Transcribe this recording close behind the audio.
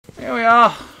Here we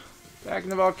are. Back in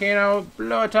the volcano.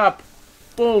 Blow it up.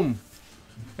 Boom.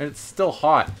 And it's still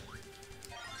hot.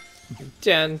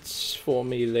 Dance for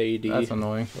me, lady. That's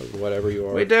annoying. Or whatever you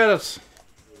are. We did it.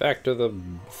 Back to the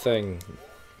thing.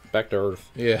 Back to Earth.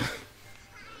 Yeah.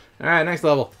 Alright, next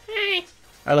level.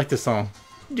 I like this song.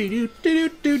 Do do do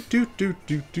do do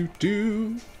do do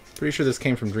do. Pretty sure this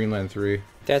came from Dreamland 3.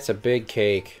 That's a big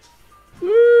cake.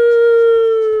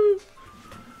 Woo!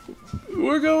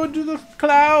 We're going to the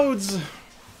clouds.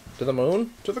 To the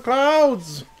moon? To the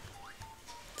clouds.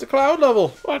 It's a cloud level.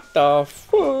 What the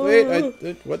fuck?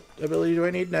 Wait, what ability do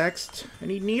I need next? I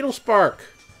need Needle Spark.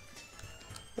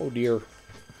 Oh dear.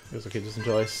 It's okay just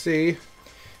until I see.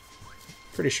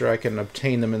 Pretty sure I can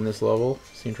obtain them in this level.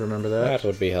 Seem to remember that. That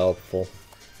would be helpful.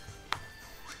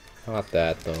 Not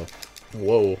that though.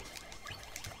 Whoa.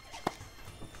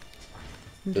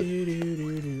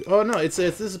 Oh no, this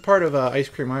is part of Ice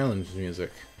Cream Island's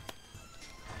music.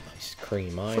 Ice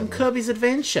Cream Island. From Kirby's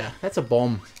Adventure. That's a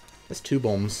bomb. That's 2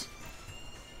 bombs.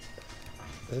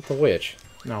 Is it the witch?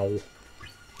 No.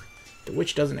 The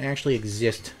witch doesn't actually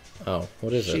exist. Oh,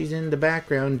 what is it? She's in the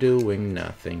background doing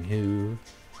nothing. Who?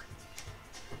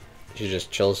 She just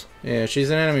chills. Yeah,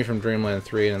 she's an enemy from Dreamland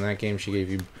 3, and in that game she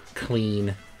gave you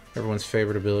Clean. Everyone's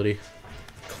favorite ability.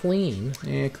 Clean?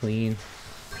 Yeah, Clean.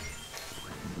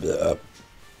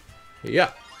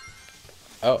 Yeah.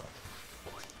 Oh.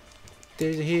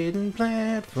 There's a hidden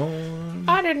platform.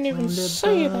 I didn't even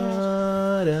say that.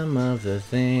 Bottom of the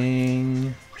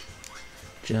thing.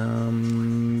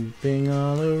 Jumping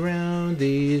all around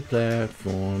these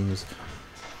platforms.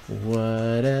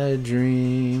 What a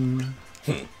dream.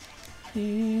 Here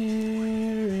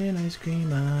in Ice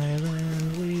Cream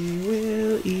Island we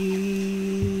will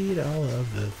eat all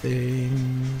of the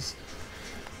things.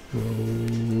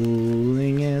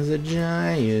 Rolling as a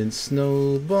giant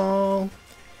snowball.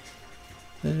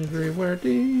 Everywhere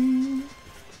ding.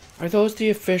 Are those the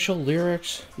official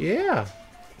lyrics? Yeah.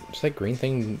 Does that green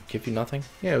thing give you nothing?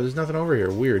 Yeah, there's nothing over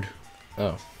here. Weird.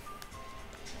 Oh.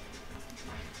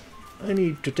 I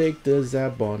need to take the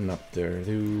Zabon up there,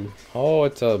 too. Oh,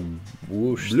 it's a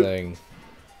whoosh thing.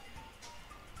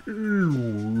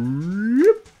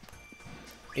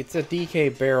 It's a DK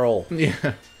barrel.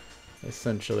 Yeah,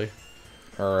 essentially.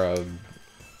 Or a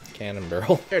cannon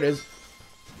barrel. There it is.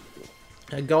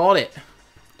 I got it.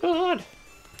 Good.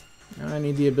 Now I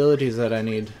need the abilities that I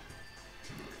need.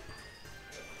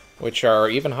 Which are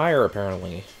even higher,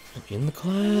 apparently. In the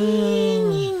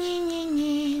clouds.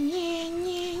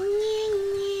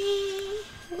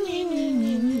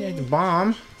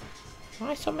 Bomb.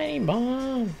 Why so many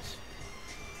bombs?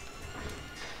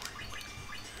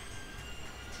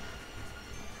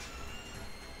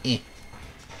 Eh.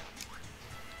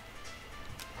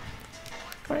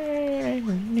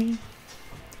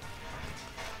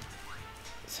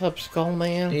 What's up, Skull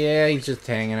Man? Yeah, he's just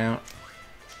hanging out.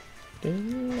 It's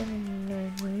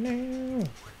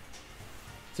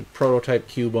a prototype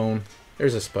Cubone.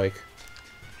 There's a spike.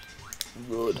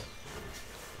 Good.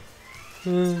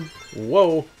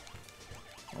 Whoa.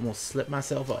 Almost slipped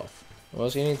myself off. What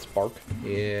else you need? Spark?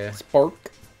 Yeah.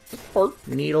 Spark. Spark.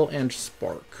 Needle and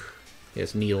spark.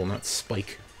 Yes, needle, not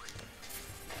spike.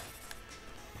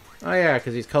 Oh yeah,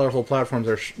 because these colorful platforms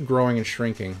are growing and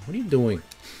shrinking. What are you doing?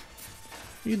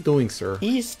 What are you doing, sir?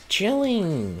 He's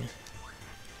chilling.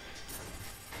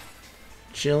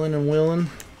 Chilling and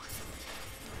willing.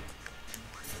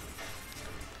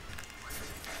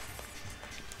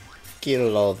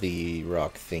 Kill all the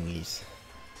rock thingies.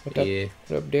 What Yeah.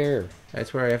 What up there?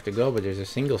 That's where I have to go, but there's a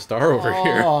single star over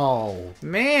here. Oh.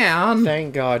 Man!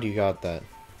 Thank God you got that.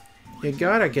 You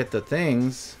gotta get the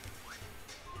things.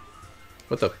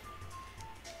 What the?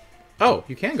 Oh,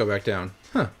 you can go back down.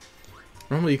 Huh.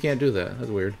 Normally you can't do that.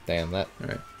 That's weird. Damn,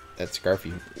 Alright. that's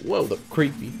Scarfy. Whoa, the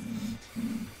creepy.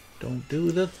 Don't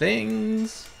do the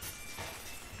things.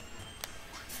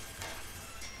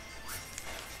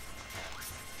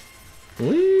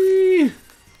 Whee!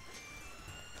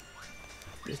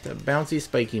 Just a bouncy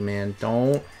spiky man.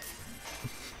 Don't.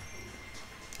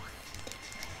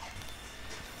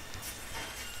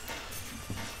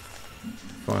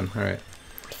 Fun. Alright.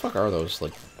 What the fuck are those?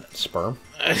 Like, sperm?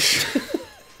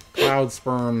 Cloud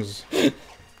sperms.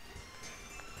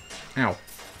 Ow.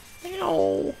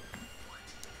 Ow.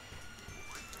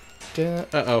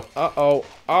 Uh-oh. Uh-oh.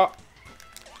 Uh-oh.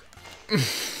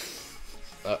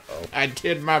 I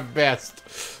did my best.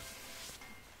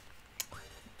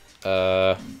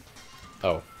 Oh,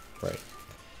 right.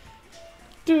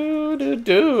 If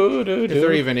If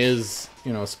there even is,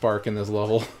 you know, spark in this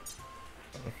level.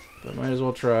 But might as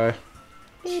well try.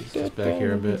 She's just back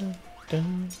here a bit.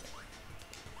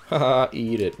 Haha,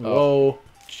 eat it. Whoa. Oh,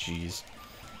 jeez.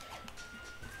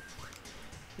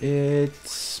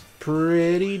 It's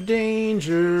pretty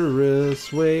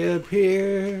dangerous way up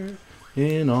here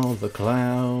in all the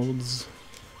clouds.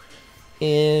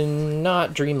 In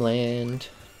not Dreamland.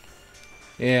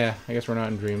 Yeah, I guess we're not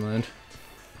in Dreamland.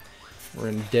 We're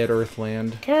in Dead Earth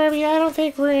Land. Kirby, I don't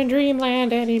think we're in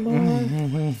Dreamland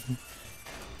anymore.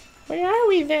 Where are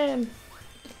we then?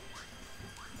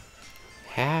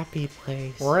 Happy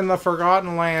place. We're in the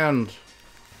Forgotten Land,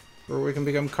 where we can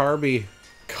become Kirby.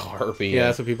 Kirby. Yeah,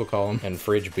 that's what people call him. And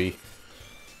Fridgeby.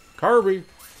 Kirby.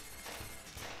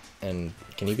 And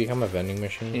can you become a vending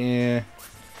machine? Yeah.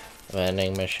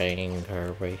 Vending machine,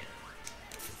 Kirby.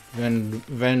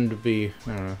 Vendby. I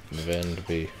don't know.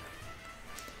 Vendby.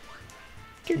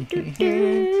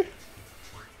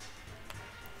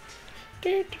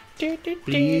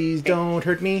 Please don't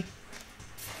hurt me.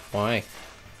 Why?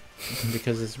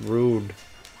 Because it's rude.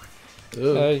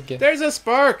 There's a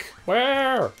spark!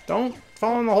 Where? Don't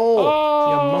fall in the hole, Oh!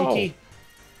 you monkey.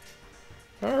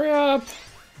 Hurry up!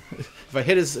 If I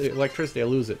hit his electricity, I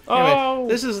lose it. Oh! Anyway,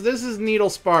 this is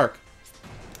Needle Spark.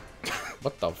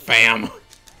 What the Bam!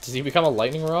 Does he become a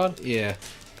lightning rod? Yeah.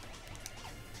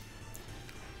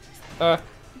 Uh.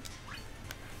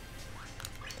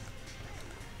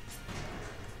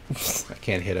 I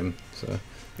can't hit him, so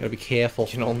gotta be careful.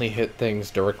 You can only hit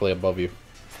things directly above you.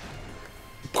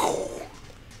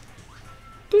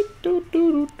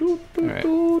 Alright.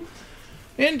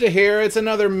 Into here, it's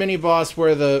another mini boss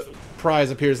where the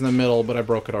prize appears in the middle, but I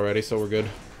broke it already, so we're good.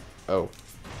 Oh.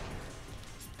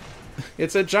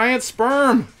 It's a giant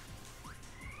sperm!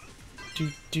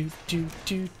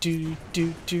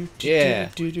 Yeah.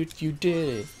 You did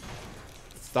it.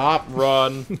 Stop.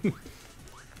 Run.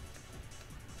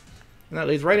 And that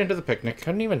leads right into the picnic.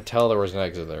 Couldn't even tell there was an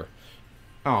exit there.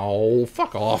 Oh,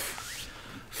 fuck off.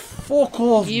 Fuck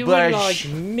off, You were like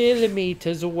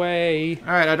millimeters away.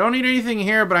 Alright, I don't need anything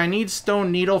here, but I need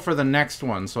stone needle for the next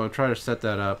one, so I'll try to set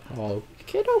that up.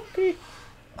 Okay.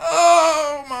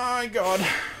 Oh my god.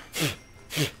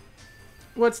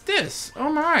 What's this?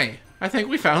 Oh my. I think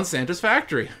we found Santa's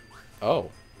factory.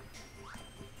 Oh.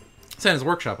 Santa's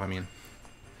workshop, I mean.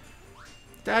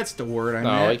 That's the word I No,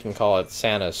 meant. you can call it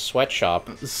Santa's sweatshop.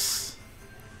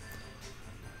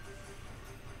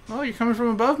 Oh, you're coming from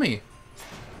above me.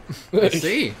 I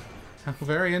see.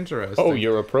 Very interesting. Oh,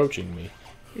 you're approaching me.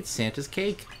 It's Santa's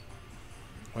cake.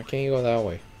 Why can't you go that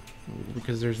way?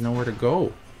 Because there's nowhere to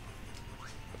go.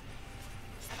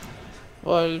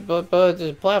 But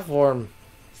the platform.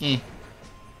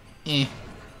 Wait,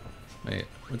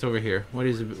 what's over here? What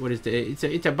is the?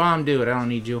 It's a bomb, dude. I don't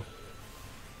need you.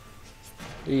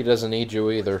 He doesn't need you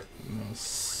either.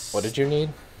 What did you need?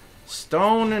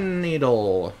 Stone and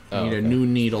needle. I need a okay. new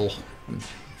needle.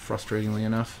 Frustratingly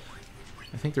enough,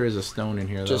 I think there is a stone in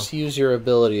here though. Just use your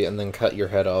ability and then cut your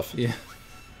head off. Yeah.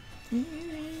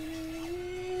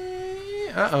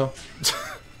 Uh-oh.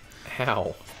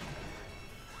 How?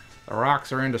 The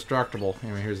rocks are indestructible.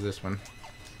 Anyway, here's this one.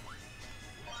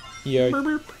 Yeah. Burp,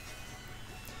 burp.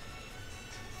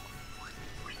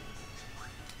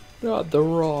 Not the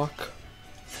rock.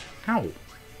 Ow.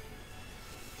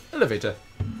 Elevator.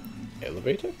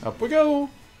 Elevator? Up we go.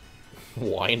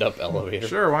 Wind up elevator.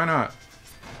 Sure, why not?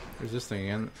 There's this thing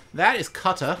again. That is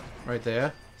Cutter right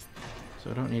there.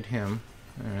 So I don't need him.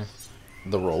 Alright.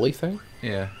 The rolly thing?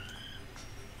 Yeah.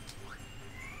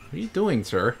 What are you doing,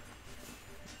 sir?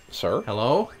 Sir?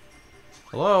 Hello?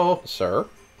 Hello? Sir?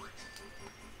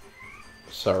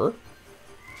 Sir?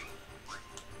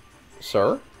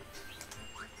 Sir?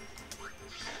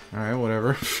 Alright,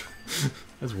 whatever.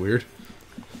 That's weird.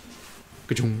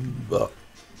 Ka-choom.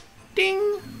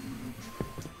 Ding!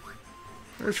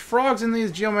 There's frogs in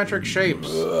these geometric shapes.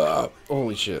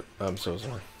 Holy shit. I'm so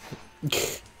sorry.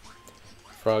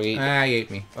 Froggy. Ah, he ate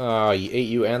me. He ate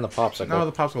you and the popsicle. No,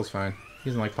 the popsicle's fine.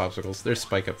 He doesn't like popsicles. There's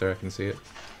Spike up there, I can see it.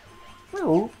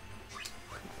 You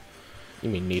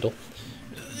mean needle?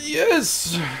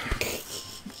 Yes!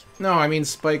 No, I mean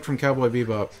Spike from Cowboy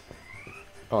Bebop.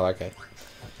 Oh, that guy.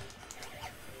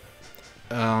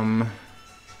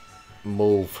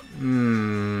 Move.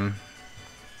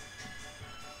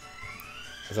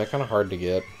 Is that kind of hard to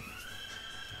get?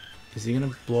 Is he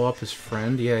gonna blow up his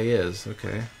friend? Yeah, he is.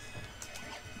 Okay.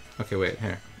 Okay, wait,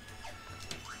 here.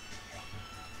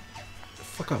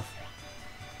 Fuck off.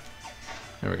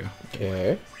 There we go.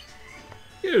 Okay.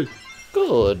 Yeah.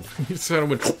 Good. He sort of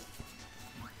went...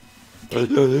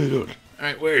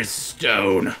 Alright, where's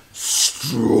Stone?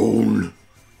 Stone!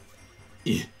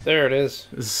 There it is.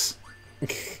 This...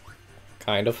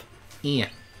 Kind of. Yeah.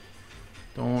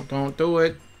 Don't do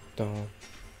it. Don't.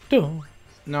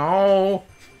 No.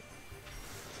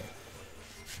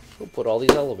 We'll put all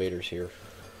these elevators here.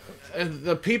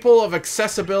 The people of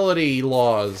accessibility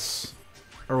laws.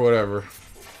 Or whatever.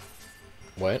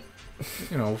 What?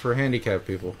 You know, for handicapped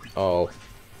people. Oh.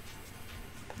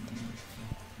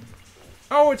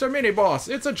 Oh, it's a mini boss.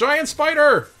 It's a giant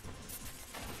spider.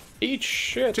 Eat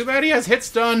shit. Too bad he has hit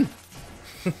stun.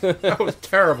 That was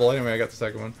terrible. Anyway, I got the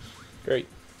second one. Great.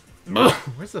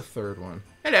 Where's the third one?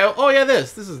 Hello. Oh, yeah,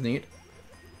 this. This is neat.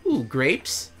 Ooh,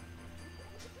 grapes.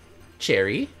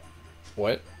 Cherry.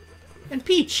 What? And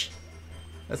peach.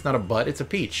 That's not a butt, it's a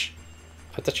peach.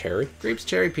 That's a cherry. Grapes,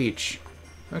 cherry, peach.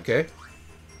 Okay.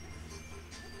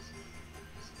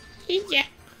 Yeah.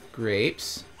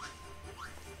 Grapes.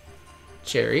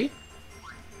 Cherry.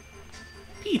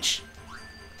 Peach.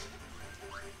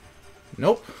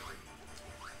 Nope.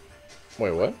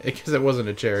 Wait, what? Because it wasn't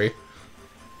a cherry.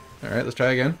 Alright, let's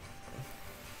try again.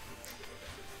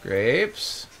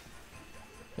 Grapes.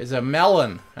 It's a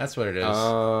melon. That's what it is.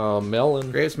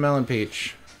 Melon. Grapes, melon,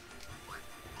 peach.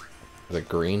 Is it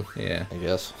green? Yeah. I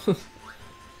guess.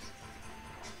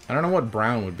 I don't know what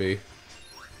brown would be.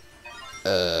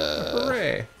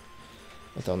 Hooray.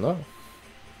 I don't know.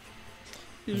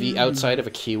 The outside of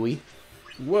a kiwi.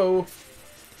 Whoa.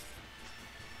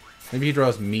 Maybe he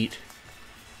draws meat.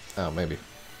 Oh, maybe.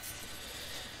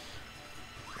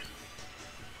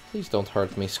 Please don't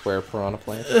hurt me, square piranha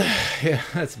plant. Yeah,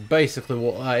 that's basically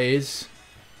what that is.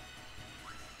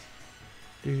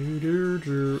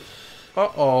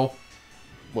 Uh-oh.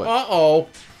 What? Uh-oh.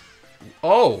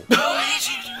 Oh.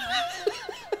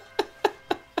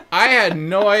 I had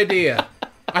no idea.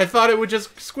 I thought it would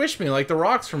just squish me like the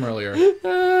rocks from earlier.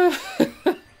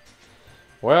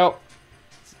 Well.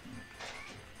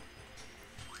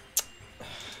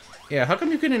 Yeah, how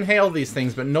come you can inhale these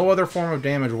things, but no other form of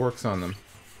damage works on them?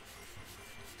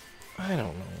 I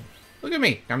don't know. Look at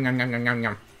me. Yum, yum, yum, yum, yum,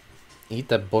 yum. Eat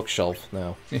that bookshelf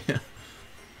now. Yeah.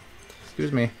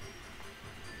 Excuse me.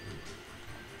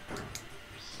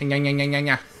 Nya, nya, nya, nya,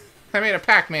 nya. I made a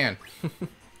Pac-Man.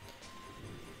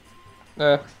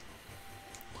 Yeah.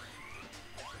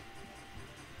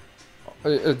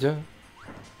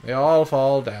 They all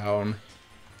fall down.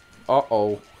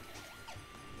 Uh-oh.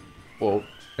 Whoa.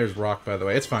 There's rock, by the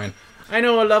way. It's fine. I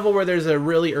know a level where there's a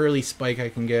really early spike I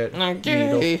can get.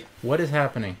 Okay. Needle. What is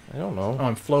happening? I don't know. Oh,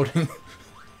 I'm floating.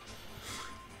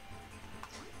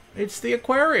 It's the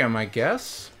aquarium, I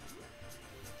guess.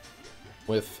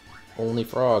 With only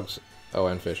frogs. Oh,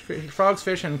 and fish. Frogs,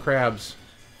 fish, and crabs.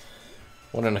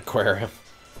 What an aquarium.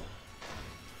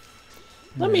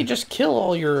 Let me just kill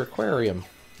all your aquarium.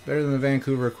 Better than the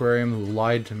Vancouver Aquarium, who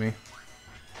lied to me.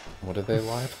 What did they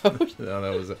lie about? No,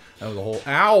 that was a whole...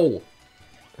 Ow!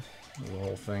 That was the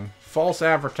whole thing. False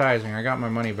advertising. I got my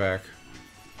money back.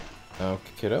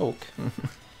 Okie doke.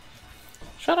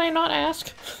 Should I not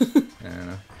ask?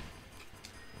 Yeah.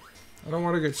 I don't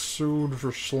want to get sued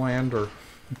for slander.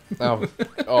 Oh.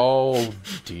 Oh,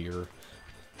 dear.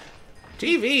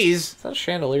 TVs? Is that a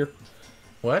chandelier?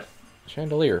 What?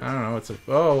 Chandelier. I don't know. It's a...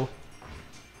 Oh.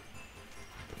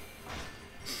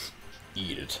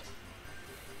 Eat it.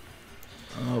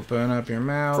 Open up your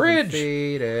mouth Fridge! and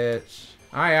feed it.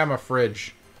 I am a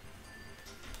fridge.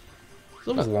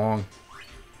 This was long.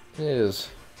 It is.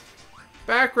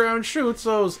 Background shoots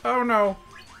those. Oh no.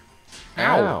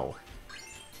 Ow.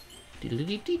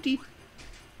 Diddly-dee-dee-dee.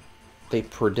 They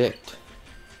predict.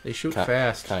 They shoot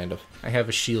fast. Kind of. I have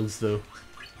a shields though.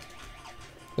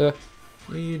 Yeah.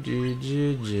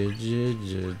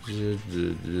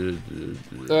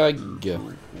 Yeah.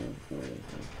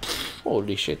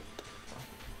 Holy shit.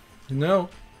 No.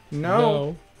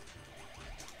 No.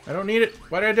 I don't need it.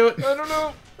 Why did I do it? I don't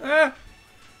know. Ah.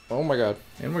 Oh my god.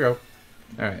 In we go.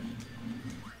 Alright.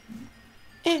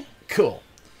 Cool.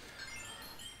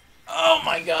 Oh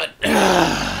my god.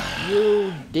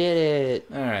 You did it.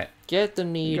 Alright. Get the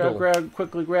needle.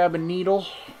 Quickly grab a needle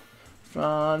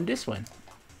from this one.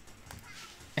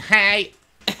 Hi.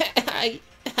 Hi.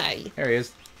 Hi. There he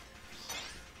is.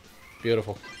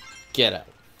 Beautiful. Get out.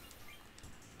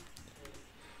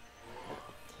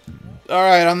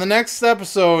 Alright, on the next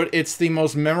episode, it's the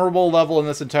most memorable level in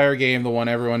this entire game, the one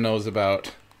everyone knows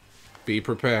about. Be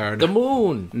prepared. The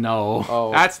moon. No.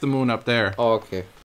 Oh. That's the moon up there. Oh, okay.